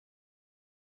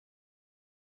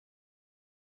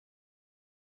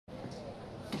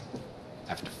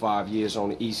After 5 years on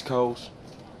the East Coast,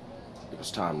 it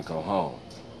was time to go home.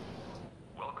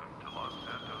 Welcome to Los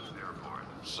Santos Airport.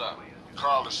 What's up?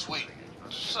 Carl is sweet.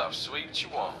 What's up, sweet? What you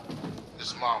want?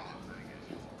 His mama.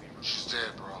 She's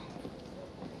dead, bro.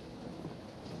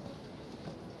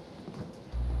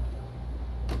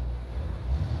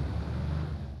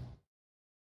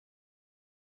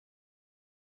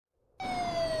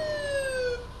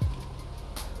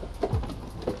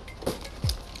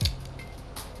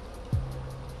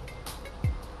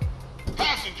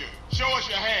 Passenger, show us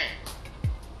your hands.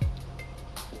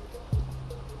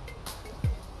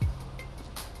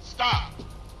 Stop.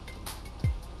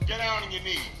 Get down on your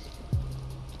knees.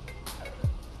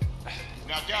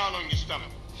 Now down on your stomach.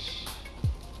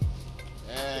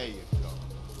 There you go.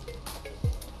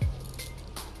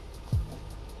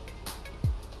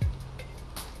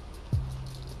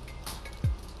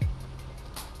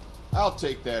 I'll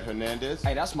take that, Hernandez.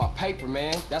 Hey, that's my paper,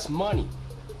 man. That's money.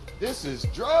 This is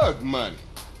drug money.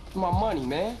 My money,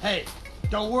 man. Hey,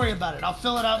 don't worry about it. I'll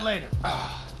fill it out later.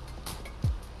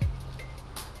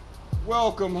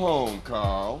 Welcome home,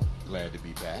 Carl. Glad to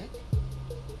be back.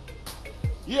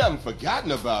 You haven't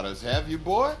forgotten about us, have you,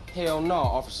 boy? Hell no,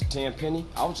 Officer Tenpenny.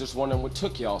 I was just wondering what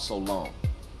took y'all so long.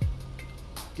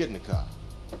 Get in the car.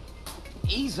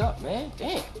 Ease up, man.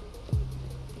 Damn.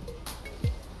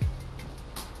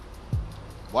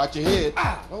 Watch your head.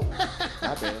 Ah. Oh,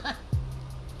 my bad.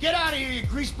 Get out of here, you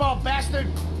greaseball bastard!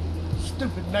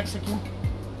 Stupid Mexican.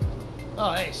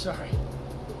 Oh, hey, sorry.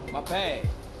 My bag.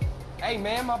 Hey,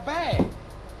 man, my bag.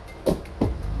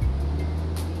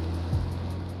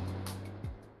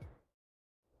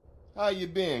 How you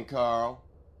been, Carl?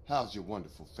 How's your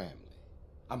wonderful family?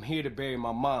 I'm here to bury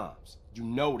my moms. You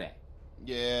know that.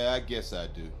 Yeah, I guess I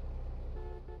do.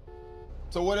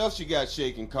 So what else you got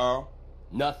shaking, Carl?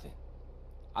 Nothing.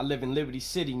 I live in Liberty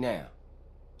City now.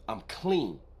 I'm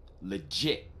clean.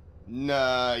 Legit.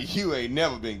 Nah, you ain't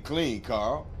never been clean,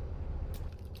 Carl.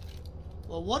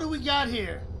 Well, what do we got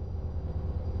here?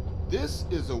 This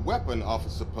is a weapon,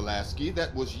 Officer Pulaski,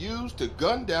 that was used to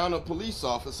gun down a police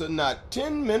officer not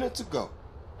 10 minutes ago.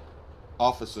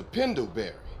 Officer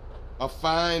Pendelbury. A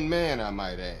fine man, I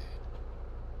might add.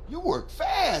 You work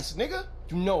fast, nigga.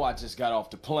 You know I just got off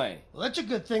the plane. Well, that's a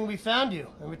good thing we found you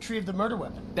and retrieved the murder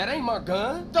weapon. That ain't my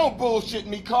gun. Don't bullshit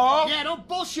me, Carl. Yeah, don't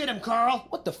bullshit him, Carl.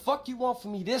 What the fuck you want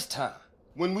from me this time?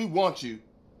 When we want you,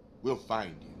 we'll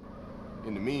find you.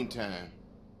 In the meantime,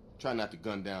 try not to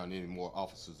gun down any more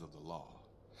officers of the law.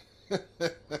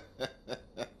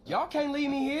 Y'all can't leave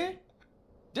me here.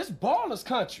 This baller's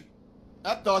country.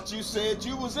 I thought you said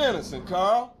you was innocent,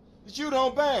 Carl. That you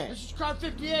don't bang. This is car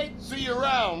 58. See you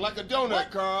around like a donut,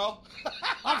 What? Carl.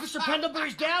 Officer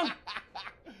Pendelbury's down.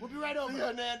 We'll be right over. See,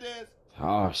 Hernandez?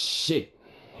 Oh, shit.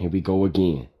 Here we go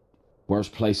again.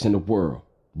 Worst place in the world.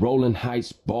 Rolling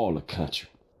Heights baller country.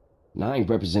 Now, I ain't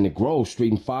represented Grove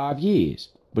Street in 5 years,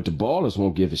 but the ballers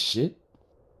won't give a shit.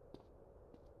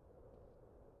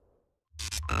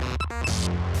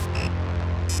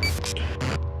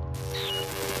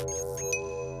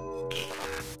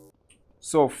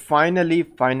 So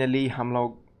finally हम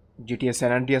लोग GTA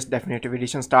San Andreas definitive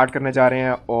addition start करने जा रहे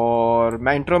हैं। और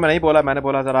मैं intro में नहीं बोला, मैंने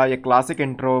बोला ज़रा ये क्लासिक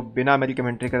इंट्रो बिना मेरी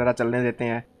कमेंट्री के ज़रा चलने देते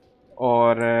हैं।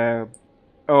 और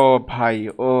ओ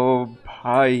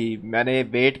भाई मैंने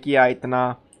वेट किया इतना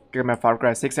कि मैं फार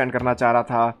क्राई 6 एंड करना चाह रहा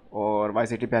था और वाई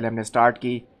सिटी पहले हमने स्टार्ट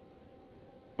की,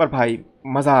 पर भाई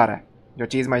मज़ा आ रहा है जो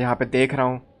चीज़ मैं यहाँ पे देख रहा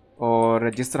हूँ। और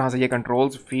जिस तरह से ये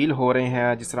कंट्रोल्स फील हो रहे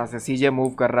हैं, जिस तरह से CJ मूव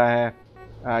कर रहा है,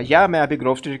 या मैं अभी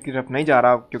ग्रोव स्ट्रीट की तरफ नहीं जा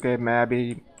रहा क्योंकि मैं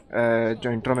अभी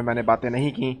जो इंट्रो में मैंने बातें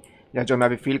नहीं की या जो मैं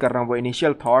अभी फील कर रहा हूँ वो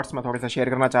इनिशियल थॉट्स मैं थोड़े से शेयर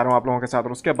करना चाह रहा हूँ आप लोगों के साथ।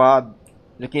 और उसके बाद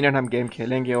यकीनन हम गेम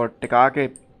खेलेंगे और टिका के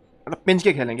मतलब पिंच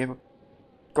के खेलेंगे।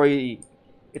 कोई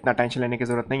इतना टेंशन लेने की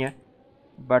ज़रूरत नहीं है।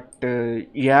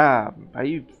 बट या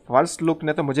भाई फर्स्ट लुक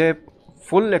ने तो मुझे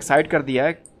फुल एक्साइट कर दिया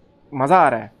है, मज़ा आ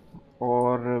रहा है।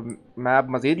 और मैं अब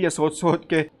मज़ीद ये सोच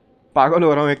के पागल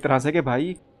हो रहा हूँ एक तरह से कि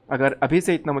भाई अगर अभी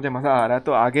से इतना मुझे मज़ा आ रहा है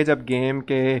तो आगे जब गेम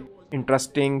के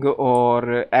इंटरेस्टिंग और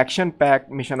एक्शन पैक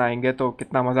मिशन आएंगे तो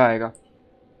कितना मज़ा आएगा।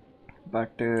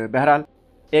 बट बहरहाल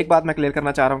एक बात मैं क्लियर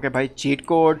करना चाह रहा हूँ कि भाई चीट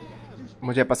कोड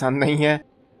मुझे पसंद नहीं है।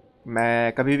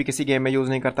 मैं कभी भी किसी गेम में यूज़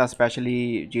नहीं करता,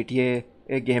 स्पेशली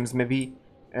GTA गेम्स में भी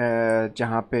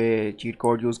जहाँ पे चीट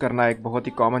कोड यूज़ करना एक बहुत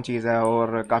ही कॉमन चीज़ है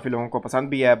और काफ़ी लोगों को पसंद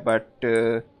भी है। बट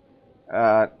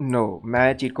नो,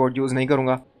 मैं चीट कोड यूज़ नहीं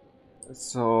करूँगा।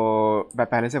 सो मैं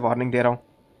पहले से वार्निंग दे रहा हूँ,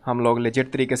 हम लोग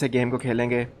लेजिट तरीके से गेम को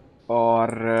खेलेंगे।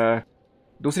 और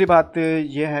दूसरी बात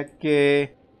यह है कि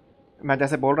मैं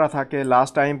जैसे बोल रहा था कि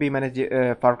लास्ट टाइम भी मैंने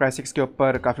फार क्राई 6 के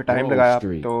ऊपर काफ़ी टाइम लगाया,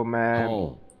 तो मैं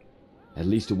At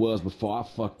least it was before I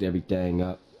fucked everything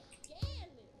up.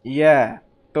 Yeah,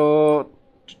 तो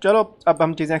चलो अब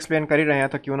हम चीज़ें एक्सप्लेन कर ही रहे हैं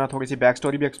तो क्यों ना थोड़ी सी बैक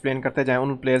स्टोरी भी एक्सप्लेन करते जाएं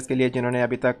उन प्लेयर्स के लिए जिन्होंने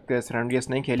अभी तक सैन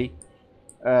नहीं खेली।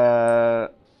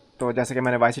 तो जैसे कि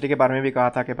मैंने वाई सिटी के बारे में भी कहा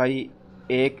था कि भाई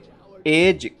एक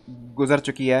एज गुज़र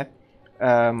चुकी है।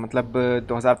 मतलब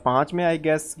 2005 में आई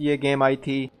गेस ये गेम आई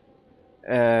थी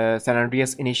सैन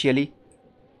एंड्रियास इनिशियली,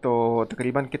 तो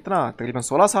तकरीबन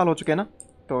 16 साल हो चुके हैं ना।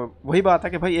 तो वही बात है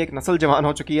कि भाई एक नस्ल जवान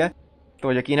हो चुकी है,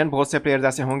 तो यकीनन बहुत से प्लेयर्स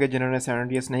ऐसे होंगे जिन्होंने सैन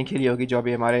एंड्रियास नहीं खेली होगी, जो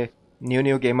अभी हमारे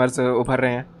न्यू गेमर्स उभर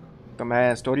रहे हैं। तो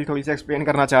मैं स्टोरी थोड़ी सी एक्सप्लेन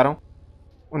करना चाह रहा हूँ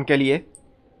उनके लिए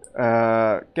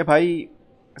कि भाई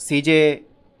सीजे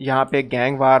यहाँ पे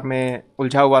गैंग वार में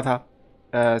उलझा हुआ था।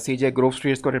 सीजे ग्रोव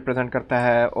स्ट्रीट्स को रिप्रेजेंट करता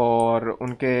है और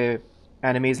उनके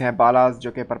एनिमीज़ हैं बालाज,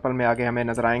 जो कि पर्पल में आगे हमें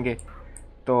नज़र आएंगे।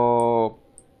 तो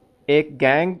एक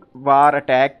गैंग वार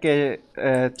अटैक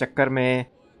के चक्कर में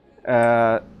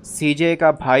सीजे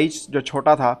का भाई जो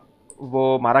छोटा था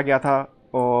वो मारा गया था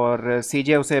और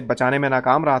सीजे उसे बचाने में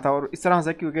नाकाम रहा था, और इस तरह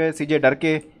से क्योंकि सीजे डर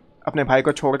के अपने भाई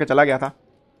को छोड़ के चला गया था।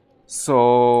 सो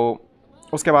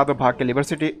उसके बाद वो भाग के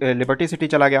लिबर्टी सिटी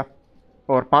चला गया,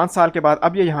 और 5 साल के बाद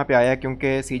अब ये यहाँ पे आया है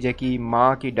क्योंकि सीजे की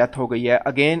माँ की डेथ हो गई है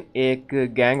अगेन एक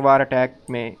गैंग वार अटैक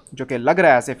में, जो कि लग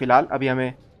रहा है ऐसे फ़िलहाल। अभी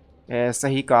हमें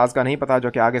सही काज का नहीं पता, जो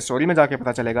कि आगे स्टोरी में जाके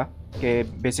पता चलेगा कि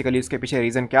बेसिकली उसके पीछे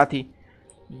रीज़न क्या थी।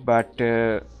 बट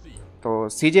तो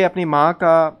सीजे अपनी माँ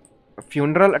का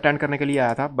फ्यूनरल अटेंड करने के लिए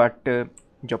आया था, बट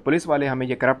जो पुलिस वाले हमें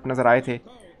ये करप्ट नज़र आए थे,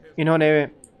 इन्होंने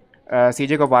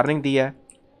सीजे को वार्निंग दी है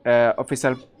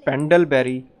ऑफिसर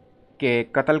पेंडलबेरी के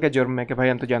कत्ल के जुर्म में कि भाई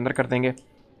हम तुझे अंदर कर देंगे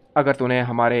अगर तूने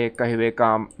हमारे कहे हुए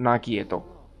काम ना किए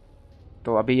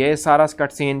तो अभी ये सारा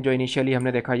कट सीन जो इनिशियली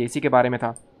हमने देखा ये इसी के बारे में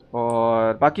था,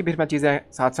 और बाकी फिर मैं चीज़ें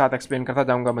साथ साथ एक्सप्लेन करता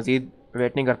जाऊँगा। मज़ीद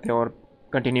वेट नहीं करते और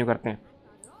कंटिन्यू करते हैं।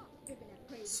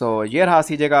 सो ये रहा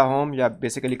सीजे का होम, या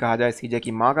बेसिकली कहा जाए सीजे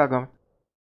की माँ का घर,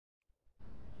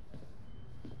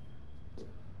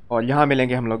 और यहाँ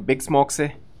मिलेंगे हम लोग बिग स्मोक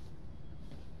से।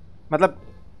 मतलब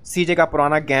सीजे का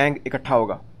पुराना गैंग इकट्ठा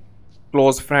होगा,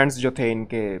 क्लोज फ्रेंड्स जो थे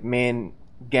इनके मेन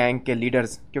गैंग के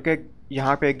लीडर्स, क्योंकि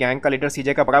यहाँ पे गैंग का लीडर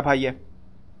सीजे का बड़ा भाई है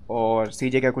और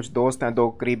सीजे के कुछ दोस्त हैं 2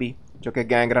 करीबी जो कि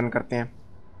गैंग रन करते हैं।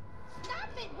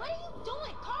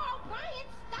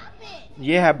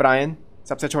 ये है ब्रायन,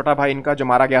 सबसे छोटा भाई इनका जो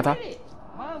मारा गया था।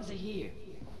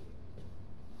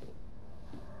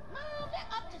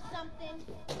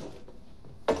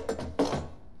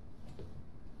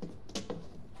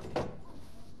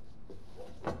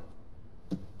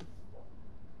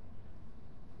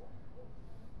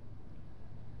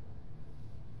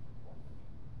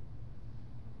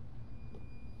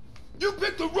 You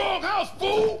picked the wrong house,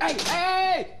 fool!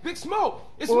 Hey, Big Smoke!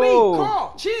 It's Whoa. me,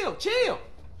 Carl! Chill!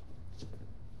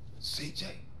 CJ?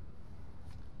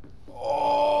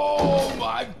 Oh,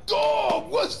 my dog!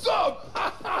 What's up?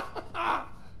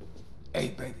 Hey,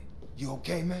 baby, you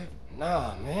okay, man?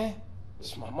 Nah, man.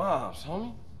 It's my mom's,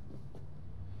 homie.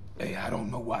 Hey, I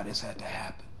don't know why this had to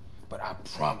happen, but I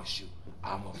promise you,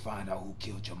 I'm gonna find out who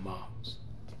killed your moms.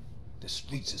 The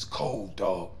streets is cold,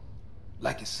 dog.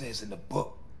 Like it says in the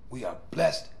book, we are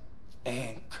blessed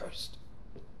and cursed.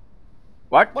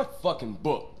 What? What fucking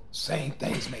book? Same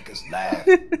things make us laugh,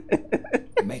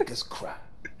 make us cry.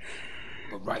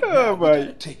 But right now, we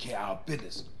gotta take care of our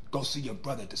business. Go see your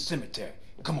brother at the cemetery.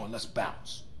 Come on, let's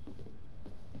bounce.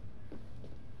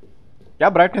 क्या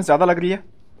brightness ज़्यादा लग रही है?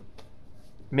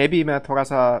 May be मैं थोड़ा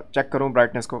सा check करूं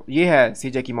brightness को। ये है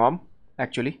सीजे की मॉम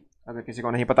एक्चुअली, अगर किसी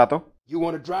को नहीं पता तो। You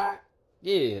wanna drive?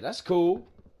 Yeah, that's cool.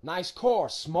 Nice car,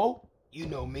 Smoke. You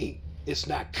know me. It's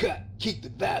not cut. Keep the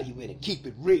value in it. Keep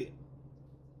it real.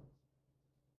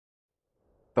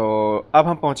 तो अब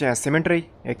हम पहुंचे हैं सेमेंट्री,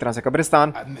 एक तरह से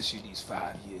कब्रिस्तान। I miss you these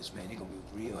 5 years, man. They're gonna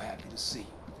be real happy to see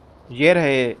you. ये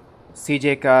रहे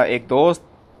सीजे का एक दोस्त,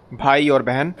 भाई और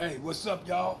बहन। Hey, what's up,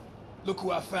 y'all? Look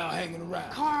who I found hanging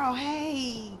around. Carl,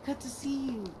 hey, good to see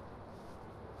you.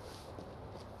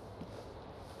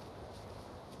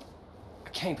 I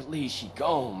can't believe she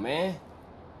gone, man.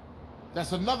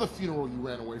 That's another funeral you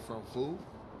ran away from, fool.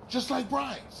 Just like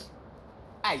Brian's.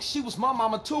 Hey, she was my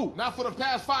mama too. Not for the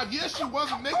past 5 years she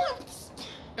wasn't, nigga.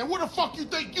 And where the fuck you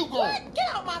think you going? What?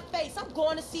 Get out my face. I'm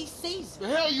going to see Caesar.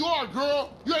 The hell you are, girl.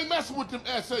 You ain't messing with them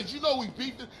essays. You know we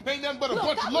beefed it. Ain't nothing but a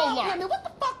bunch of lowlife. What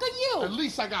the fuck are you? At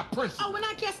least I got principles. Oh, and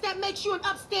I guess that makes you an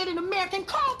upstanding American.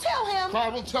 Carl, tell him.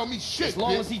 Carl, don't tell me shit, As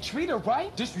long bitch. as he treat her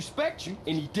right, disrespect you,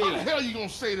 and he How the did. hell you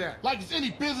gonna say that? Like it's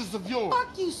any business of yours.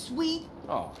 Fuck you, sweet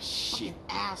Oh, shit.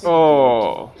 asshole.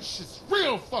 Oh, This shit's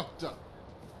real fucked up.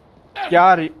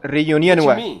 क्या reunion What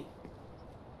हुआ you है? mean?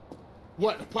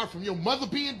 What, apart from your mother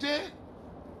being dead?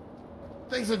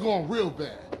 Things are going real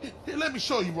bad. Here, let me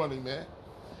show you running, man.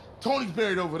 Tony's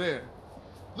buried over there.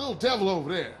 Little devil over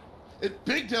there. And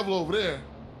big devil over there.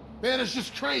 Man, it's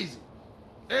just crazy.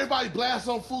 Everybody blasts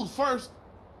on food first,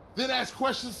 then ask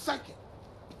questions second.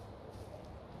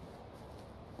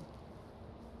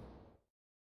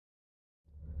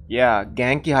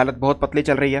 Gang की हालत बहुत पतली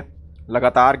चल रही है.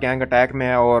 लगातार gang attack में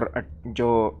है और जो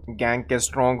गैंग के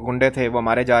स्ट्रॉन्ग गुंडे थे वो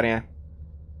मारे जा रहे हैं.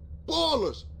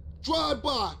 Ballers, drive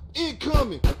by,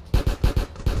 incoming.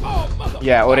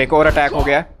 और एक और अटैक हो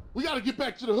गया. We gotta get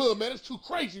back to the hood, man. It's too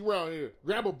crazy around here.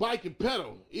 Grab a bike and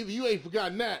pedal. Either you ain't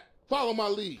forgotten that. Follow my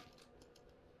lead.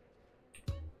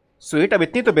 Sweet, अब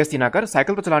इतनी तो बेइज्जती ना कर.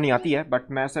 साइकिल तो चलानी आती है,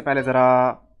 बट मैं इससे पहले ज़रा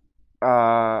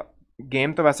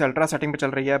गेम तो वैसे अल्ट्रा सेटिंग पे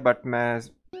चल रही है, बट मैं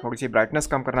थोड़ी सी ब्राइटनेस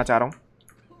कम करना चाह रहा हूँ.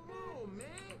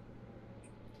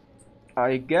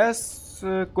 आई गेस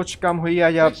कुछ कम हुई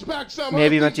है या मे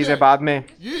भी मैं चीज़ें बाद में.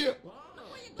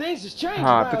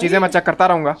 हाँ, तो चीज़ें मैं चेक करता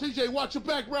रहूँगा.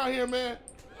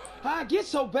 How I get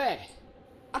so bad?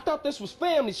 I thought this was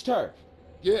family's turf.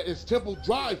 Yeah, it's Temple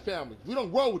Drive family. We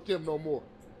don't roll with them no more.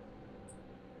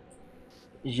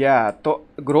 तो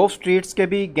ग्रोव स्ट्रीट्स के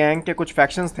भी गैंग के कुछ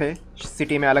फैक्शंस थे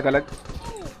सिटी में अलग अलग.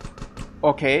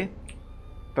 ओके,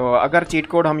 तो अगर चीट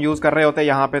कोड हम यूज़ कर रहे होते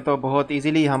यहाँ पे तो बहुत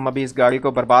इजीली हम अभी इस गाड़ी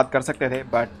को बर्बाद कर सकते थे,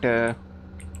 but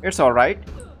it's alright,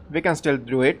 we can still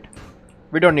do it.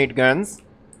 We don't need guns.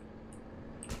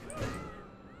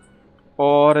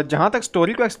 और जहाँ तक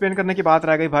स्टोरी को एक्सप्लेन करने की बात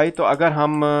रह गई भाई, तो अगर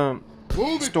हम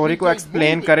स्टोरी को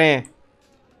एक्सप्लेन करें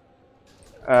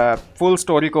फुल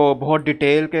स्टोरी को बहुत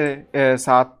डिटेल के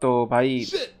साथ, तो भाई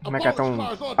मैं कहता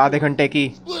हूँ आधे घंटे की.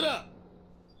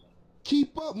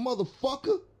 Keep up,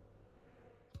 motherfucker.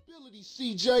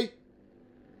 CJ.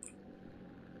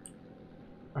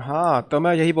 हाँ, तो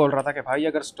मैं यही बोल रहा था कि भाई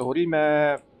अगर स्टोरी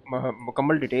में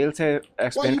मुकम्मल डिटेल से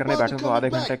एक्सप्लेन करने बैठूं तो आधे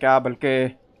घंटे क्या बल्कि.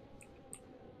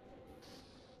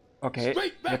 ओके,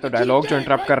 ये तो डायलॉग जो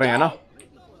इंटरप्ट कर रहे हैं ना.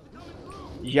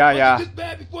 या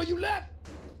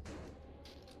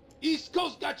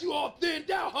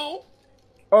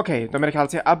ओके, तो मेरे ख्याल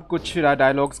से अब कुछ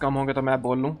डायलॉग्स कम होंगे तो मैं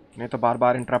बोल लूँ, नहीं तो बार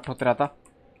बार इंटरप्ट होते रहता.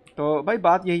 तो भाई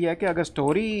बात यही है कि अगर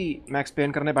स्टोरी मैं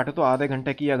एक्सप्लेन करने बैठूँ तो आधे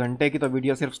घंटे की या घंटे की तो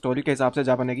वीडियो सिर्फ स्टोरी के हिसाब से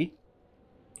जा बनेगी.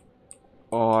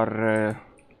 और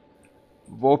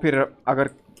वो फिर अगर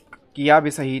किया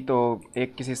भी सही तो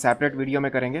एक किसी सेपरेट वीडियो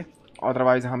में करेंगे,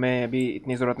 अदरवाइज हमें अभी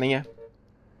इतनी ज़रूरत नहीं है.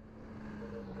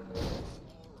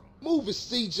 Move it,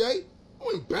 CJ.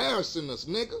 You embarrassing us,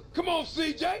 nigga. Come on,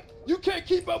 CJ. You can't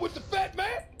keep up with the fat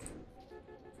man.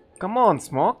 Come on,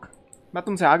 Smoke. मैं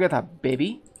तुमसे आगे था, बेबी.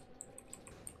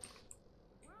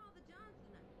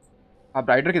 अब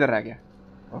राइडर किधर रह गया?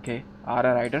 ओके, आ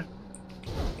रहा राइडर.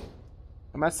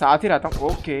 तो मैं साथ ही रहता हूँ.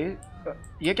 ओके,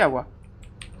 ये क्या हुआ?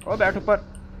 ओ बैठ ऊपर.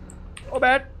 ओ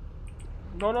बैठ.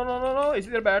 No no no no no,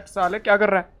 इसी देर बैठ. साले क्या कर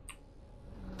रहा है?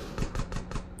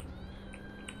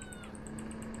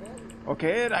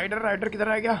 ओके, राइडर किधर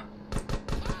रह गया?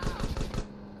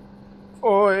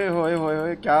 ओए होए होए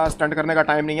होए, क्या स्टंट करने का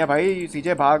टाइम नहीं है भाई.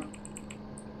 सीजे भाग.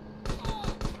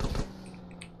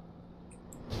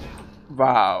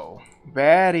 वाओ,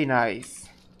 वेरी नाइस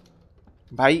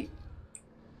भाई.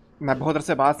 मैं बहुत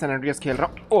अरसे बाद सैन एंड्रियास खेल रहा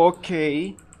हूँ.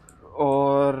 ओके,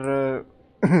 और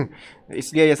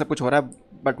इसलिए ये सब कुछ हो रहा है,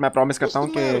 बट मैं प्रॉमिस करता हूँ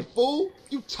कि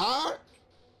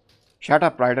शट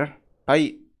अप राइडर.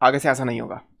 भाई आगे से ऐसा नहीं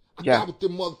होगा. I got with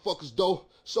them motherfuckers though.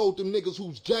 Sold them niggas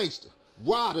who's gangster.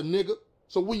 Rider, nigga.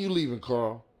 So when you leaving,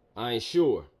 Carl? I ain't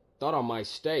sure. Thought I might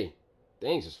stay.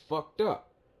 Things is fucked up.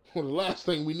 Well, the last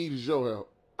thing we need is your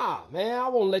help. Ah, man, I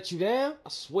won't let you down.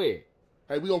 I swear.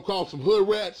 Hey, we gonna call some hood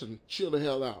rats and chill the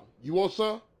hell out. You want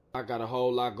some? I got a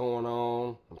whole lot going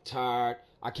on. I'm tired.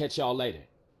 I'll catch y'all later.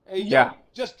 Hey, Yeah.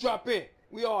 Just drop in.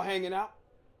 We all hanging out.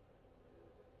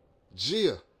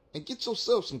 Gia, and get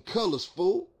yourself some colors,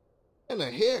 fool. And a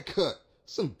haircut.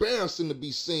 It's embarrassing to be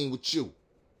seen with you.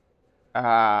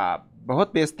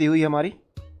 बहुत बेइज्जती हुई हमारी,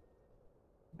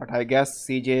 but I guess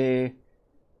सीजे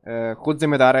खुद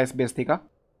जिम्मेदार है इस बेइज्जती का,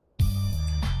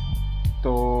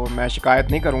 तो मैं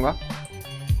शिकायत नहीं करूँगा.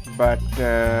 बट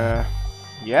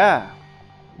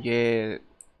ये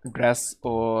ड्रेस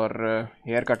और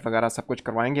हेयर कट वगैरह सब कुछ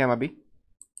करवाएंगे हम अभी,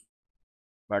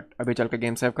 बट अभी चल के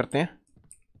गेम सेव करते हैं.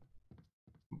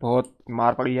 बहुत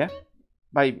मार पड़ी है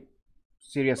भाई,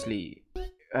 सीरियसली.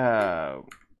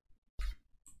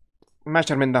 मैं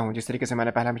शर्मिंदा हूँ जिस तरीके से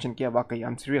मैंने पहला मिशन किया. वाकई I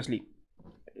am seriously,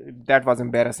 that was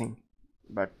embarrassing.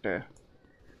 But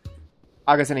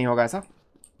आगे से नहीं होगा ऐसा.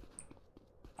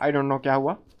 आई डोंट नो क्या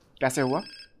हुआ, कैसे हुआ.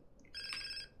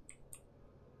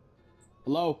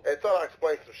 Hello? Hey, thought I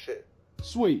explained some shit.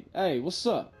 Sweet. Hey, what's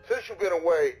up? Since you've been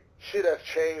away, Shit has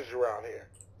changed around here.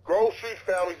 Grove Street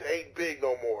families ain't big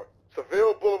no more.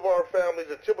 Seville Boulevard families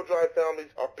and Temple Drive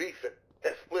families are beefing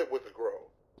and split with the Grove.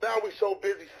 Now we so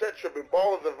busy set tripping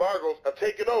ballers and Vagos are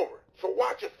taking over. So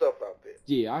watch your stuff out there.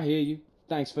 Yeah, I hear you.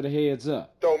 Thanks for the heads up.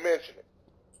 Don't mention it.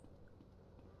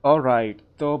 Alright,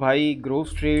 तो भाई Grove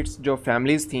streets जो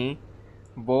families थी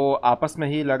वो आपस में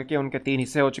ही लड़ के उनके 3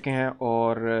 हिस्से हो चुके हैं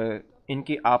और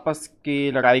इनकी आपस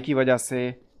की लड़ाई की वजह से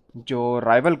जो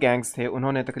राइवल गैंग्स थे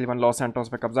उन्होंने तकरीबन लॉस सैंटोस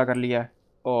पे कब्ज़ा कर लिया है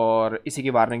और इसी की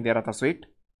वार्निंग दे रहा था sweet.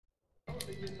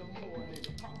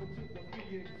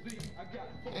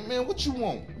 Hey man, what you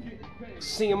want?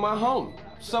 Seeing my homie.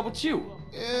 What's up with you?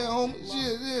 Yeah, homie.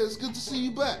 Yeah, it's good to see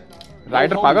you back.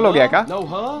 Rider पागल हो गया क्या? No,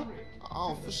 huh?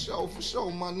 Oh, for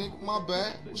sure, my nigga. My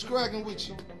bad. What's cracking with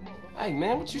you? Hey,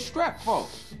 man, what you strapped for?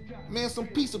 Man, some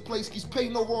pizza place keeps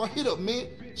paying over our hit up, man.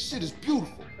 Shit is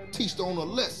beautiful. Teach the owner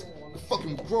a lesson. The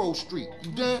fucking Grove Street.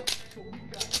 You down?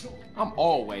 I'm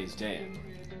always down.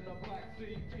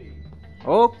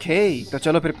 Okay, तो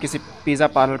चलो फिर किसी pizza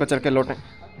parlour को चल के लौटें।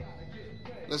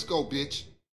 Let's go, bitch.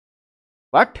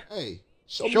 What? Hey,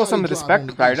 Show some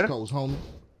respect, Ryder.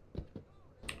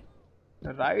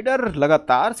 Rider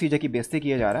लगातार सीजे की बेइज्जती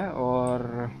किया जा रहा है और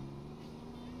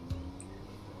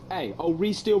Hey,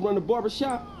 Reese still run the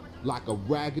barbershop? Like a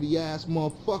raggedy ass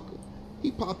motherfucker.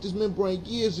 He popped his membrane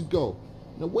years ago.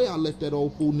 No way I let that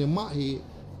old fool in my head.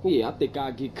 Yeah, I think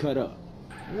I'll get cut up.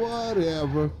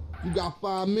 Whatever. You got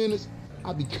 5 minutes?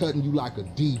 I'll be cutting you like a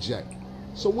DJ.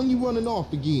 So when you running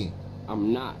off again? I'm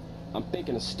not. I'm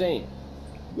thinking of staying.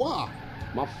 Why?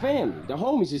 My family, the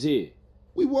homies is here.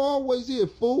 We were always here,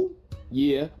 fool.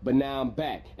 Yeah, but now I'm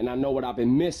back, and I know what I've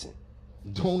been missing.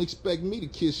 Don't expect me to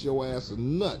kiss your ass or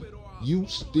nothing. You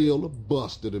still a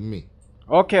buster to me.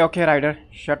 Okay okay rider,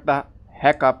 shut the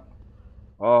heck up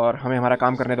और हमें हमारा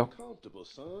काम करने दो।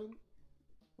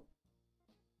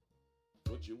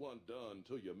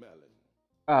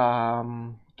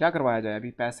 क्या करवाया जाए?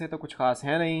 अभी पैसे तो कुछ खास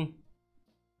हैं नहीं।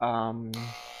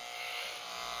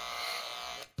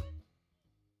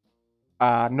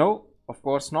 No, of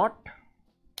course not.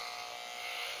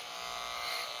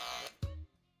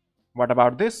 What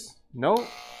about this? No.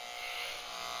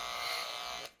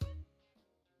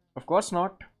 Of course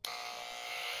not.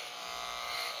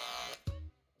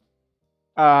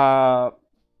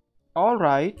 All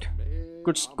right.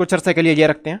 कुछ अरसे के लिए ये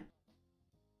रखते हैं।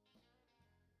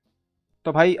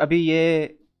 तो भाई अभी ये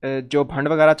जो भंड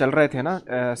वगैरह चल रहे थे ना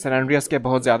सैन एंड्रियास के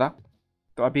बहुत ज़्यादा,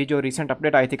 तो अभी जो रिसेंट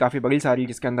अपडेट आई थी काफ़ी बड़ी सारी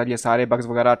जिसके अंदर ये सारे बग्स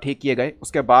वगैरह ठीक किए गए,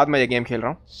 उसके बाद मैं ये गेम खेल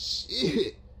रहा हूँ।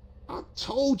 Shit. I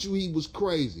told you he was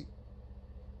crazy.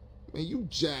 Man, you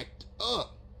jacked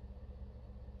up.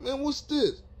 Man, what's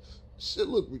this? Shit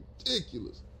look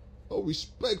ridiculous. No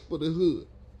respect for the hood.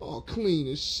 All clean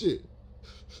as shit.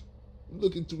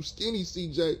 Looking too skinny,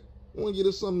 CJ. Wanna get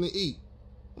us something to eat.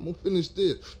 I'm gonna finish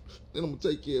this. Then I'm gonna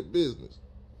take care of business.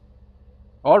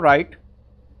 All right.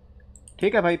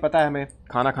 ठीक है भाई, पता है हमें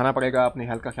खाना खाना पड़ेगा, अपनी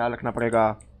हेल्थ का ख्याल रखना पड़ेगा,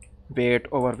 वेट,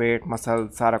 ओवरवेट, मसल,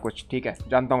 सारा कुछ ठीक है,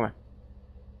 जानता हूँ मैं।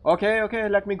 ओके ओके,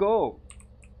 लेट मी गो।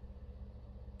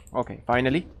 Okay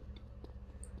finally.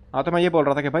 हाँ, तो मैं ये बोल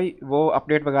रहा था कि भाई वो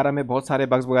अपडेट वगैरह में बहुत सारे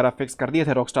बग्स वगैरह फिक्स कर दिए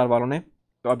थे रॉकस्टार वालों ने,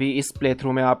 तो अभी इस प्ले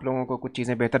थ्रू में आप लोगों को कुछ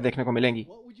चीज़ें बेहतर देखने को मिलेंगी।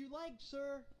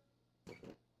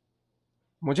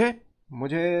 मुझे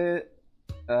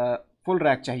फुल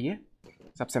रैक चाहिए,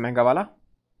 सबसे महंगा वाला।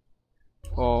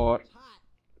 और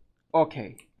ओके,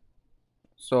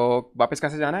 सो वापस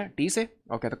कैसे जाना है? टी से।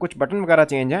 ओके, तो कुछ बटन वगैरह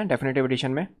चेंज हैं डेफिनेटिव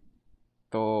एडिशन में,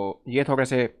 तो ये थोड़े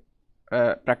से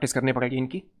प्रैक्टिस करनी पड़ेगी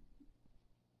इनकी।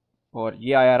 और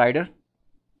ये आया rider.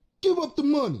 Give up the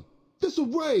money. This a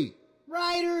raid.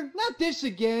 Ryder, not this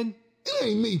again. It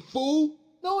ain't me, fool.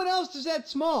 No one else is that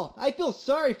small. I feel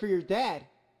sorry for your dad.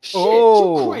 Shit,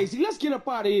 you crazy. Let's get up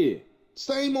out of here.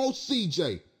 Same old CJ.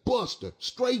 Buster.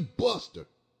 Straight Buster.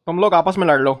 तुम लोग आपस में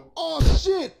लड़ लो। Oh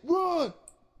shit, run.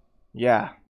 Yeah.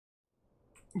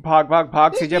 भाग भाग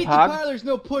भाग सीजे भाग। This parlor's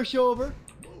no pushover.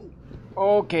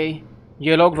 Okay,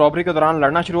 ये लोग रॉबरी के दौरान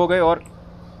लड़ना शुरू हो गए और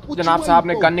जनाब साहब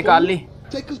ने गन निकाल ली।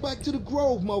 Take us back to the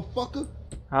Grove, motherfucker.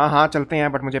 हाँ चलते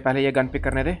हैं, बट मुझे पहले ये गन पिक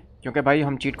करने दे, क्योंकि भाई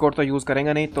हम चीट कोड तो यूज़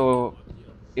करेंगे नहीं, तो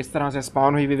इस तरह से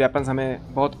स्पॉन हुई हुई वेपन्स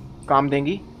हमें बहुत काम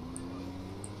देंगी।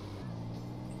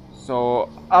 सो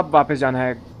अब वापस जाना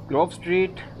है ग्रोव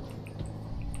स्ट्रीट।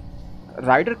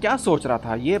 राइडर क्या सोच रहा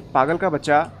था? ये पागल का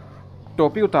बच्चा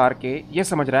टोपी उतार के ये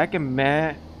समझ रहा है कि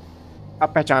मैं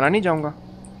अब पहचाना नहीं जाऊंगा।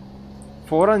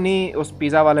 फ़ौरन ही उस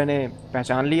पिज़्ज़ा वाले ने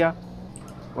पहचान लिया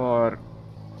और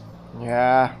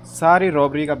सारी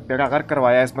रॉबरी का बेड़ा गर्क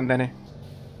करवाया इस बंदे ने।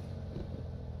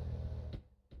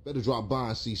 Better drop by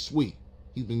and see Sweet.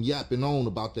 He's been yapping on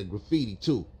about that graffiti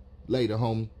too. Later,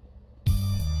 homie.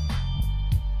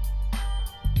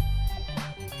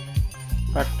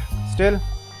 But still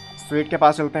sweet के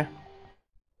पास चलते हैं।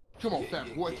 Come on, fat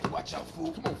boy. Watch out, fool.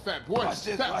 Come on, fat boy. Watch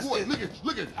this, Fat watch boy, this.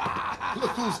 look at.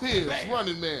 Look who's here. It's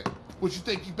running man. What, you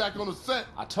think you back on the set?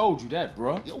 I told you that,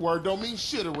 bro. Your word don't mean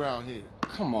shit around here.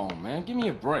 Come on, man. Give me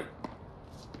a break.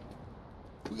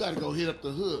 We gotta go hit up the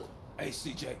hood. Hey,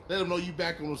 CJ. Let them know you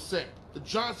back on the set. The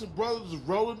Johnson brothers is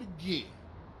rolling again.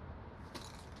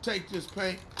 Take this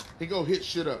paint and go hit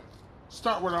shit up.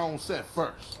 Start with our own set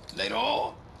first. Later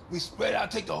on, we spread out,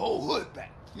 take the whole hood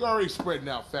back. You already spreading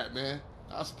out, fat man.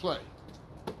 Let's play.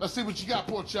 Let's see what you got,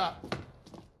 pork chop.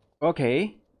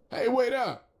 Okay. Hey, wait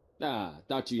up. Nah,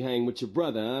 thought you hang with your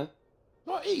brother, huh?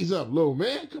 Oh, ease up, little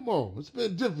man. Come on. It's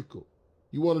been difficult.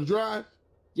 You want to drive?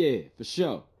 Yeah, for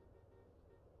sure.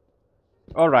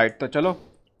 Alright, तो चलो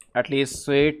at least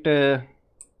sweet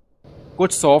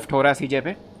कुछ soft हो रहा है सीजे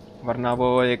पे, वरना वो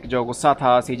एक जो गुस्सा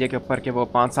था सीजे के ऊपर कि वो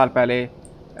 5 साल पहले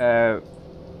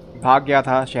भाग गया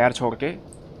था शहर छोड़ के,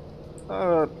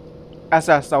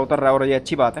 ऐसा ऐसा उतर रहा है और ये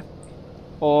अच्छी बात है।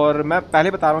 और मैं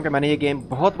पहले बता रहा हूँ कि मैंने ये गेम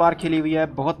बहुत बार खेली हुई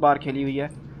है,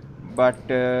 बट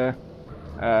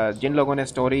जिन लोगों ने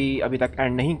स्टोरी अभी तक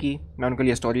एंड नहीं की, मैं उनके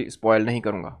लिए स्टोरी स्पॉइल नहीं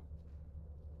करूँगा।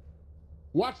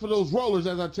 Watch for those rollers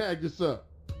as I tag this up.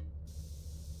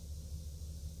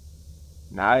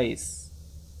 Nice.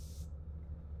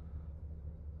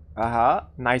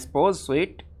 Nice pose,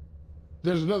 sweet.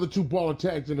 There's another 2 baller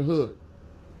tags in the hood.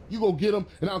 You go get them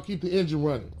and I'll keep the engine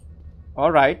running.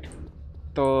 All right.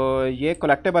 तो ये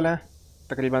collectable हैं,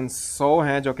 तकरीबन 100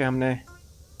 हैं जो कि हमने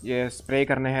ये spray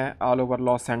करने हैं all over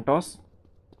Los Santos,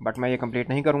 but मैं ये कंप्लीट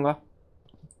नहीं करूँगा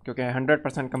क्योंकि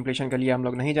 100% कंप्लीशन के लिए हम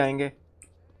लोग नहीं जाएंगे।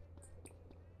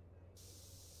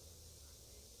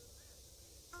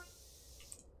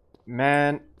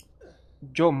 मैं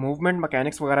जो मूवमेंट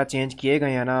मैकेनिक्स वगैरह चेंज किए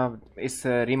गए हैं ना इस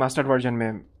रीमास्टर्ड वर्जन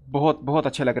में, बहुत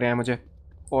अच्छे लग रहे हैं मुझे।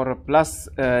 और प्लस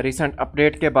रिसेंट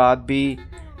अपडेट के बाद भी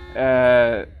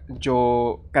जो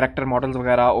कैरेक्टर मॉडल्स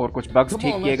वगैरह और कुछ बग्स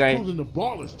ठीक किए गए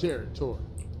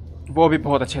वो भी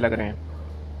बहुत अच्छे लग रहे हैं,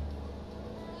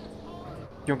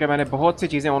 क्योंकि मैंने बहुत सी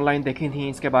चीज़ें ऑनलाइन देखी थी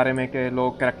इसके बारे में कि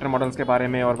लोग कैरेक्टर मॉडल्स के बारे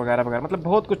में और वगैरह वगैरह, मतलब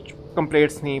बहुत कुछ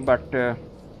कंप्लेंट्स थी, बट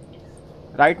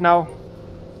राइट नाउ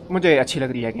मुझे अच्छी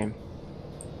लग रही है गेम।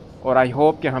 और आई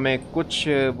होप कि हमें कुछ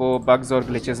वो बग्स और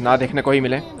ग्लिचेस ना देखने को ही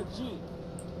मिले,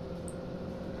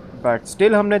 बट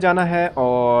स्टिल हमने जाना है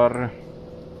और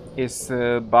इस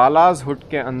बालाज हुड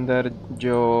के अंदर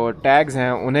जो टैग्स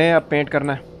हैं उन्हें अब पेंट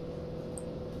करना है।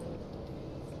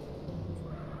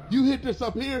 You hit this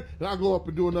up here and I'll go up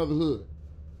and do another hood.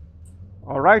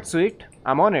 All right, sweet.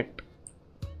 I'm on it.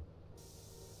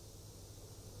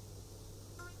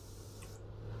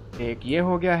 एक ये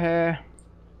हो गया है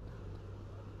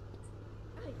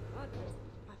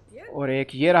और एक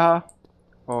ये रहा,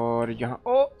 और यहाँ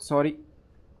ओ सॉरी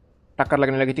टक्कर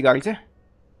लगने लगी थी गाड़ी से।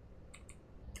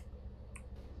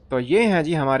 तो ये हैं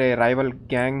जी हमारे राइवल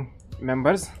गैंग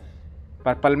मेंबर्स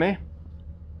पर्पल में,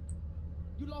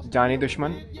 जानी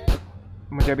दुश्मन।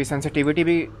 मुझे अभी सेंसिटिविटी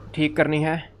भी ठीक करनी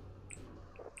है,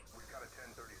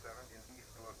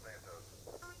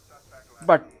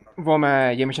 बट वो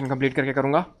मैं ये मिशन कंप्लीट करके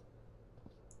करूँगा।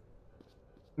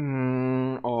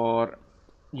 और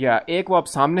या एक वो अब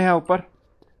सामने है ऊपर,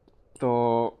 तो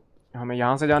हमें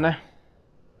यहाँ से जाना है।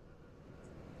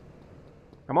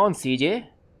 कम ऑन सीजे,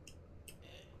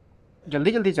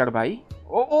 जल्दी जल्दी चढ़ भाई।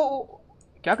 ओ ओ ओ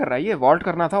क्या कर रहा है ये? वॉल्ट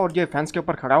करना था और ये फेंस के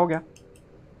ऊपर खड़ा हो गया।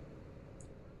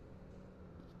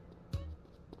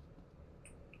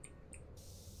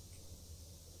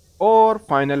 और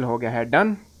फाइनल हो गया है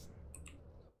डन।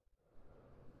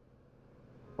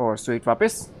 और स्वीट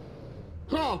वापस।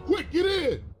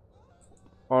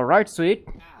 ऑलराइट स्वीट,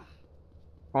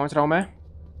 पहुंच रहा हूं मैं।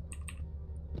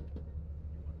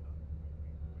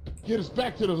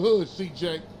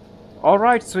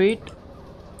 ऑलराइट स्वीट,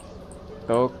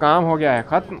 तो काम हो गया है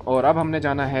ख़त्म और अब हमने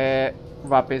जाना है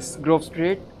वापस Grove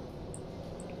street.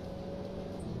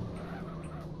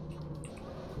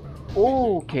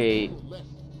 Okay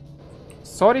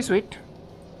sorry sweet,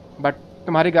 but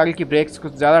तुम्हारी गाड़ी की ब्रेक्स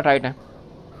कुछ ज़्यादा टाइट हैं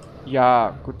या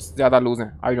कुछ ज़्यादा लूज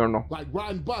हैं, I don't know.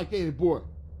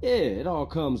 Yeah, it all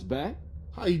comes back.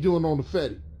 How you doing on the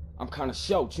Fetty? I'm kind of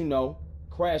short, you know.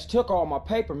 C.R.A.S.H took all my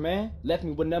paper, man. Left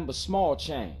me with nothing but small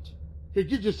change. Here,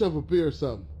 get yourself a beer or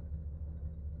something.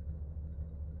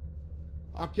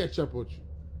 I'll catch up with you.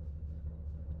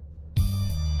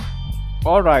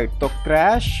 Alright, तो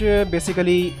crash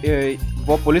basically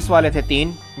वो police वाले थे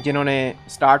 3 जिन्होंने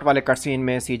start वाले cut scene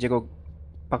में सीजे को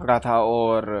पकड़ा था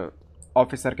और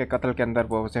ऑफिसर के कत्ल के अंदर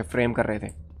वो उसे फ्रेम कर रहे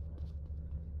थे।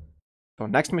 तो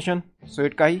नेक्स्ट मिशन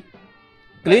स्वीट का ही,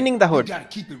 cleaning the hood.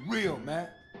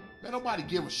 Man, nobody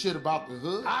give a shit about the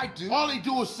hood. I do. All they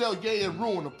do is sell yay and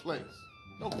ruin the place.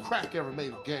 No crack ever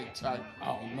made a gang type. I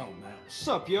don't know, man. What's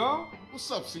up, y'all? What's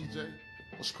up, CJ?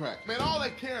 What's crack? Man, all they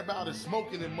care about is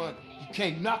smoking and money. You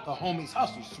can't knock a homie's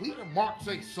hustle, sweet. Them marks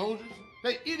ain't soldiers.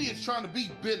 They idiots trying to be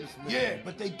businessmen. Yeah,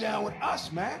 but they down with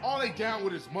us, man. All they down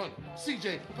with is money.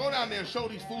 CJ, go down there and show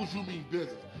these fools you mean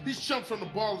business. These chumps from the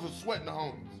ballers are sweating the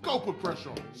homies. Go put pressure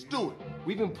on them. Let's do it.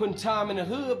 We've been putting time in the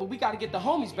hood, but we gotta get the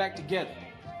homies back together.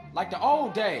 Like the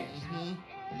old days.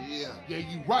 Yeah,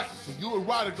 you right. So you and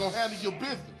Ryder gonna handle your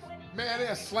business. Man,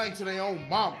 they're slang to their own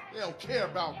mama. They don't care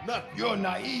about nothing. You're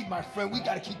naive, my friend. We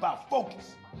gotta keep our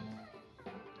focus.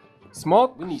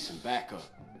 Smoke? We need some backup.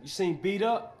 You seen Beat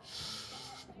Up?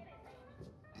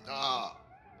 Nah,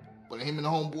 but him and the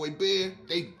homeboy Bear,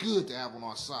 they good to have on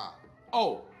our side.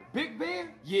 Oh, Big Bear?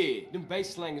 Yeah, them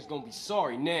bass slangers gonna be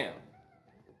sorry now.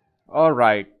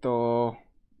 Alright, so...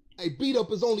 Hey, Beat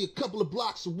Up is only a couple of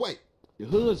blocks away. The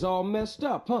hood's all messed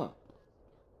up, huh?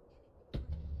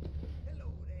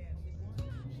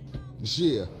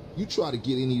 Yeah, you try to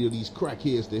get any of these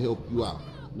crackheads to help you out.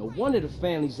 No wonder the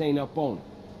families ain't up on it.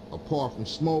 Apart from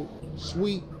Smoke,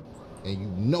 Sweet, and you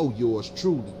know yours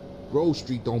truly, Grove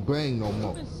Street don't bang no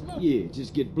more. Yeah,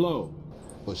 just get blowed.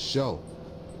 For sure.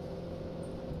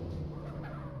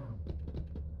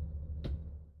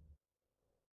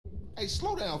 Hey,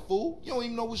 slow down, fool. You don't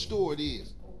even know which store it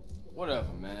is. Whatever,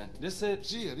 man. This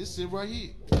it? Yeah, this it right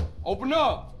here. Open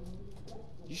up!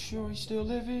 You sure he still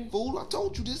live here? Fool, I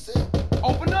told you this it.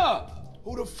 Open up!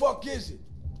 Who the fuck is it?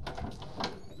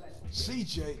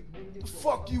 CJ, the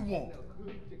fuck you want?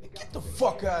 Get the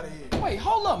fuck out of here. Wait,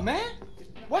 hold up, man.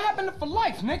 What happened to For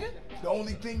Life, nigga? The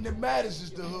only thing that matters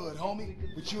is the hood, homie.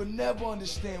 But you'll never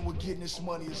understand what getting this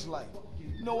money is like.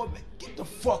 You know what, man? Get the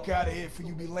fuck out of here before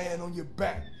you be laying on your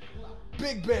back.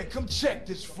 Big Bear, come check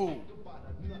this fool.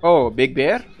 Oh, Big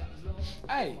Bear?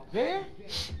 Hey, Bear?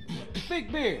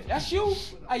 Big Bear, that's you?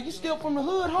 Hey, you still from the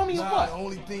hood, homie, or what? The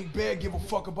only thing Bear give a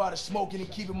fuck about is smoking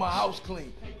and keeping my house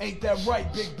clean. Ain't that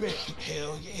right, Big Bear?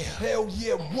 Hell yeah. Hell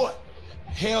yeah what?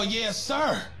 Hell yeah,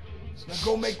 sir. Now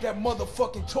go make that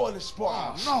motherfucking toilet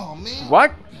spark. Oh, no, man.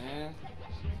 What? Man.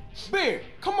 Bear,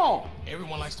 come on.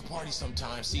 Everyone likes to party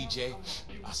sometimes, CJ.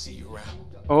 I'll see you around.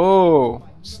 Oh.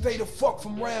 Stay the fuck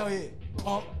from around here,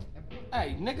 punk.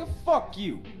 Hey, nigga, fuck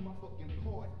you.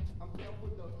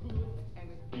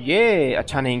 ये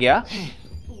अच्छा नहीं गया.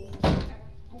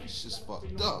 This is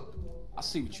fucked up. I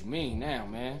see what you mean now,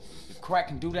 man. If Crack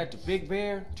can do that to Big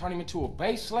Bear, turn him into a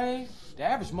base slave, the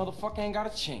average motherfucker ain't got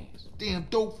a chance. Damn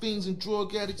dope fiends and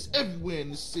drug addicts everywhere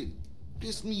in the city.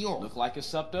 Piss me off. Look like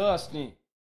it's up to us then.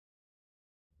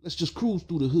 Let's just cruise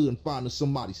through the hood and find us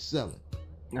somebody selling.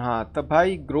 हाँ तब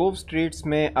भाई Grove streets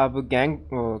में अब gang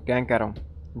कह रहा हूँ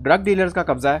drug dealers का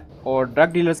कब्जा है और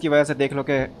ड्रग डीलर्स की वजह से देख लो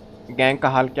कि गैंग का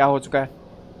हाल क्या हो चुका है.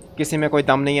 किसी में कोई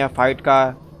दम नहीं है फाइट का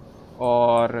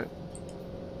और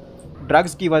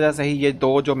ड्रग्स की वजह से ही ये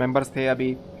दो जो मेंबर्स थे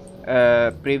अभी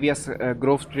प्रीवियस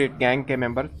ग्रोव स्ट्रीट गैंग के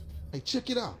member. Hey, check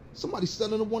it out. Somebody's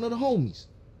selling to one of the homies.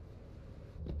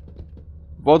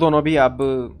 वो दोनों भी अब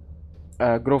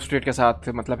ग्रोव स्ट्रीट के साथ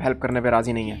मतलब हेल्प करने पे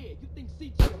राजी नहीं है.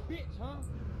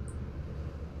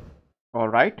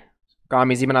 ऑलराइट,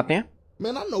 काम इजी बनाते हैं.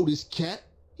 Man, I know this cat.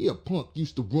 He a punk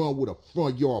used to run with a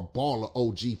front yard baller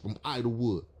OG from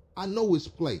Idlewood. I know his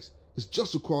place. It's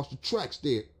just across the tracks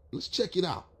there. Let's check it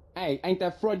out. Hey, ain't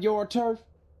that front yard turf?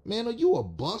 Man, are you a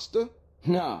buster?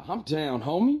 Nah, I'm down,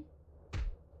 homie.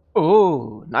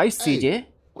 Oh, nice CJ. Hey,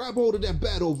 grab hold of that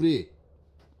bat over there.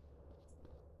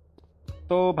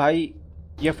 तो भाई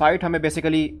ये fight हमें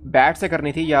basically bat से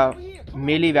करनी थी या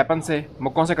मेली weapon से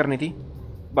मुक्कों से करनी थी.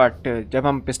 बट जब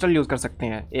हम पिस्टल यूज कर सकते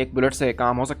हैं एक बुलेट से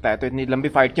काम हो सकता है तो इतनी लंबी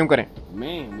फाइट क्यों करें.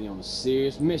 Man, we on a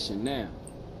serious mission now.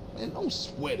 Man, don't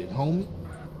sweat it, homie.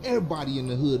 Everybody in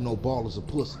the hood know ballers are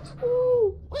pussies.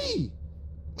 Ooh-wee.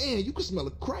 Man, you can smell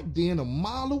a crack den a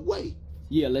mile away.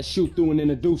 Yeah, let's shoot through and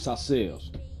introduce ourselves.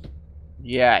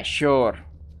 Yeah, sure.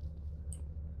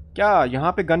 क्या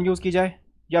यहाँ पे gun use की जाए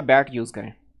या bat use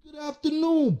करें. Good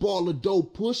afternoon, baller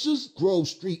dope pushers. Grove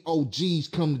Street OGs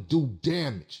come to do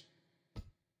damage.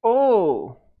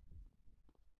 Oh.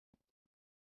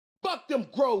 Fuck them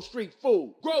Grove Street fools.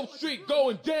 Grove Street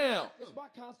going down.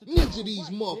 Ninja these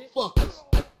motherfuckers.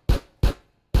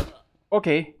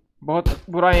 Okay, बहुत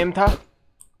बुरा M था.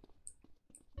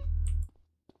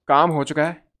 काम हो चुका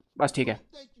है बस ठीक है.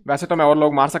 वैसे तो मैं और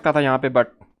लोग मार सकता था यहाँ पे बट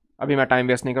अभी मैं टाइम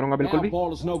वेस्ट नहीं करूँगा बिल्कुल भी. Now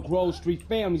ballers know Grove Street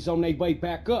families on their way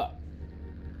back up.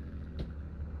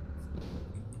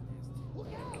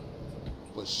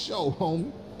 For sure,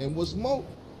 homie. And what's more,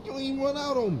 you ain't run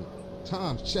out on me.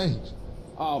 Times change.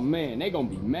 Oh man, they gonna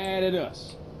be mad at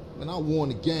us. and I'll warn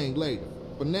the gang later.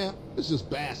 For now, let's just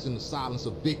bask in the silence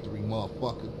of victory,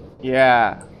 motherfucker.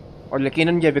 Yeah. और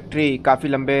यकीनन ये victory काफ़ी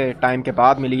लंबे time के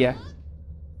बाद मिली है,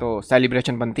 तो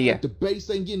celebration बनती है. The bass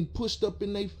ain't getting pushed up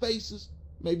in their faces.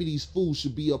 Maybe these fools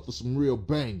should be up for some real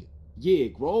banging. Yeah,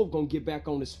 Grove gonna get back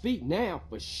on his feet now,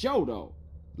 for sure, though.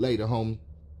 Later, homie.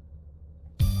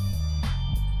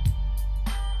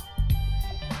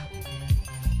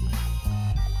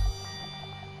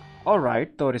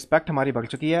 Alright, तो respect हमारी बढ़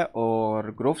चुकी है और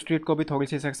Grove street को भी थोड़ी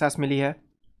सी success मिली है.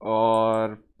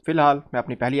 और फिलहाल मैं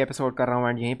अपनी पहली एपिसोड कर रहा हूँ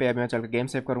एंड यहीं पे अभी मैं चल के गेम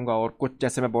सेव करूँगा. और कुछ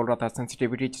जैसे मैं बोल रहा था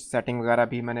सेंसिटिविटी सेटिंग वगैरह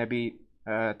भी मैंने अभी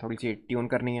थोड़ी सी ट्यून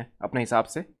करनी है अपने हिसाब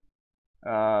से.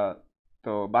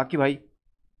 तो बाकी भाई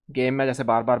गेम में जैसे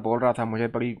बार बार बोल रहा था मुझे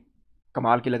बड़ी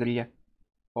कमाल की लग रही है.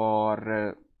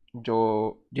 और जो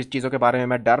जिस चीज़ों के बारे में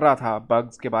मैं डर रहा था,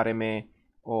 बग्स के बारे में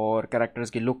और कैरेक्टर्स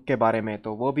की लुक के बारे में,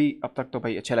 तो वो भी अब तक तो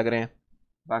भाई अच्छे लग रहे हैं.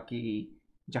 बाकी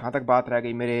जहाँ तक बात रह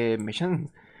गई मेरे मिशन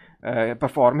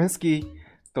परफॉर्मेंस की,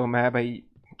 तो मैं भाई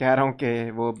कह रहा हूँ कि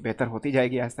वो बेहतर होती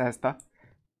जाएगी आहिस्ता आहिस्ता.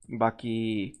 बाकी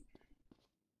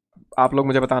आप लोग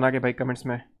मुझे बताना कि भाई कमेंट्स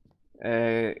में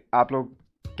आप लोग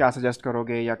क्या सजेस्ट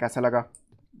करोगे या कैसा लगा.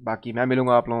 बाकी मैं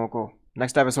मिलूँगा आप लोगों को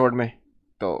नेक्स्ट एपिसोड में,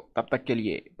 तो तब तक के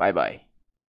लिए बाय बाय.